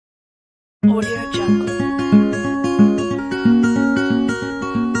Audio Jungle.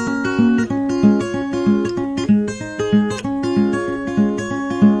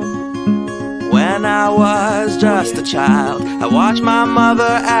 When I was just a child, I watched my mother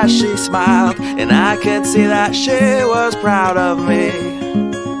as she smiled, and I could see that she was proud of me.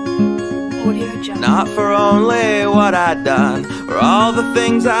 Audio Jungle. Not for only what I'd done, or all the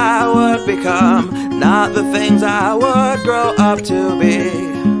things I would become, not the things I would grow up to be.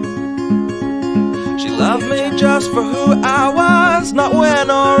 She loved me just for who I was, not when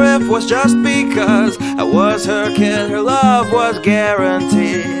or if, was just because I was her kid, her love was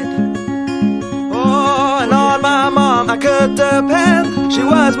guaranteed. Oh, and on my mom I could depend. She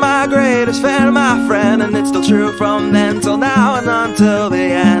was my greatest fan, my friend, and it's still true from then till now and until the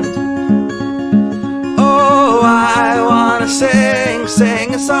end. Oh, I wanna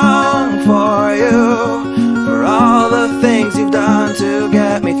sing a song for you, for all the things you've done to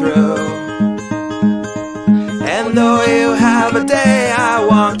get me through. And though you have a day, I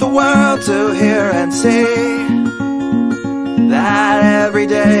want the world to hear and see that every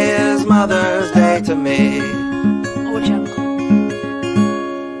day is Mother's Day to me. Audio Jungle.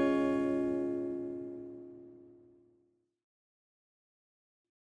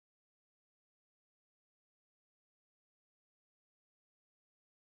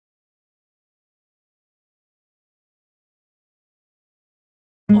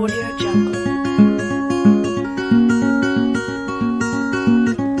 Audio Jungle.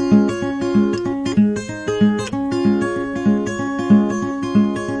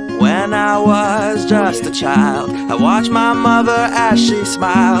 When I was just a child, I watched my mother as she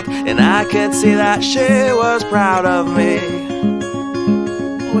smiled, and I could see that she was proud of me.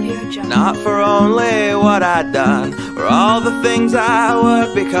 Audio Jungle. Not for only what I'd done, or all the things I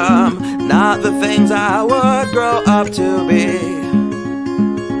would become, not the things I would grow up to be.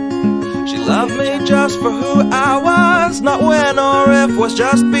 She loved me just for who I was, not when or if, was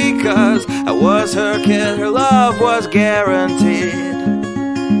just because I was her kid, her love was guaranteed.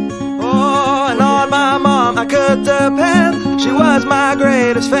 Oh, and on my mom I could depend. She was my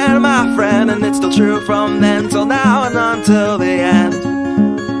greatest fan, my friend, and it's still true from then till now and until the end.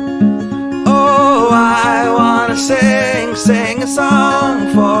 Oh, I wanna sing a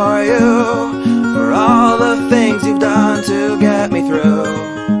song for you, for all the things you've done to get me through.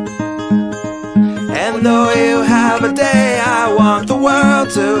 And though you have a day, I want the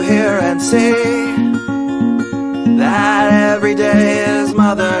world to hear and see that every day is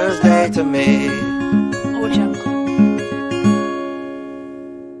Mother's Day to me.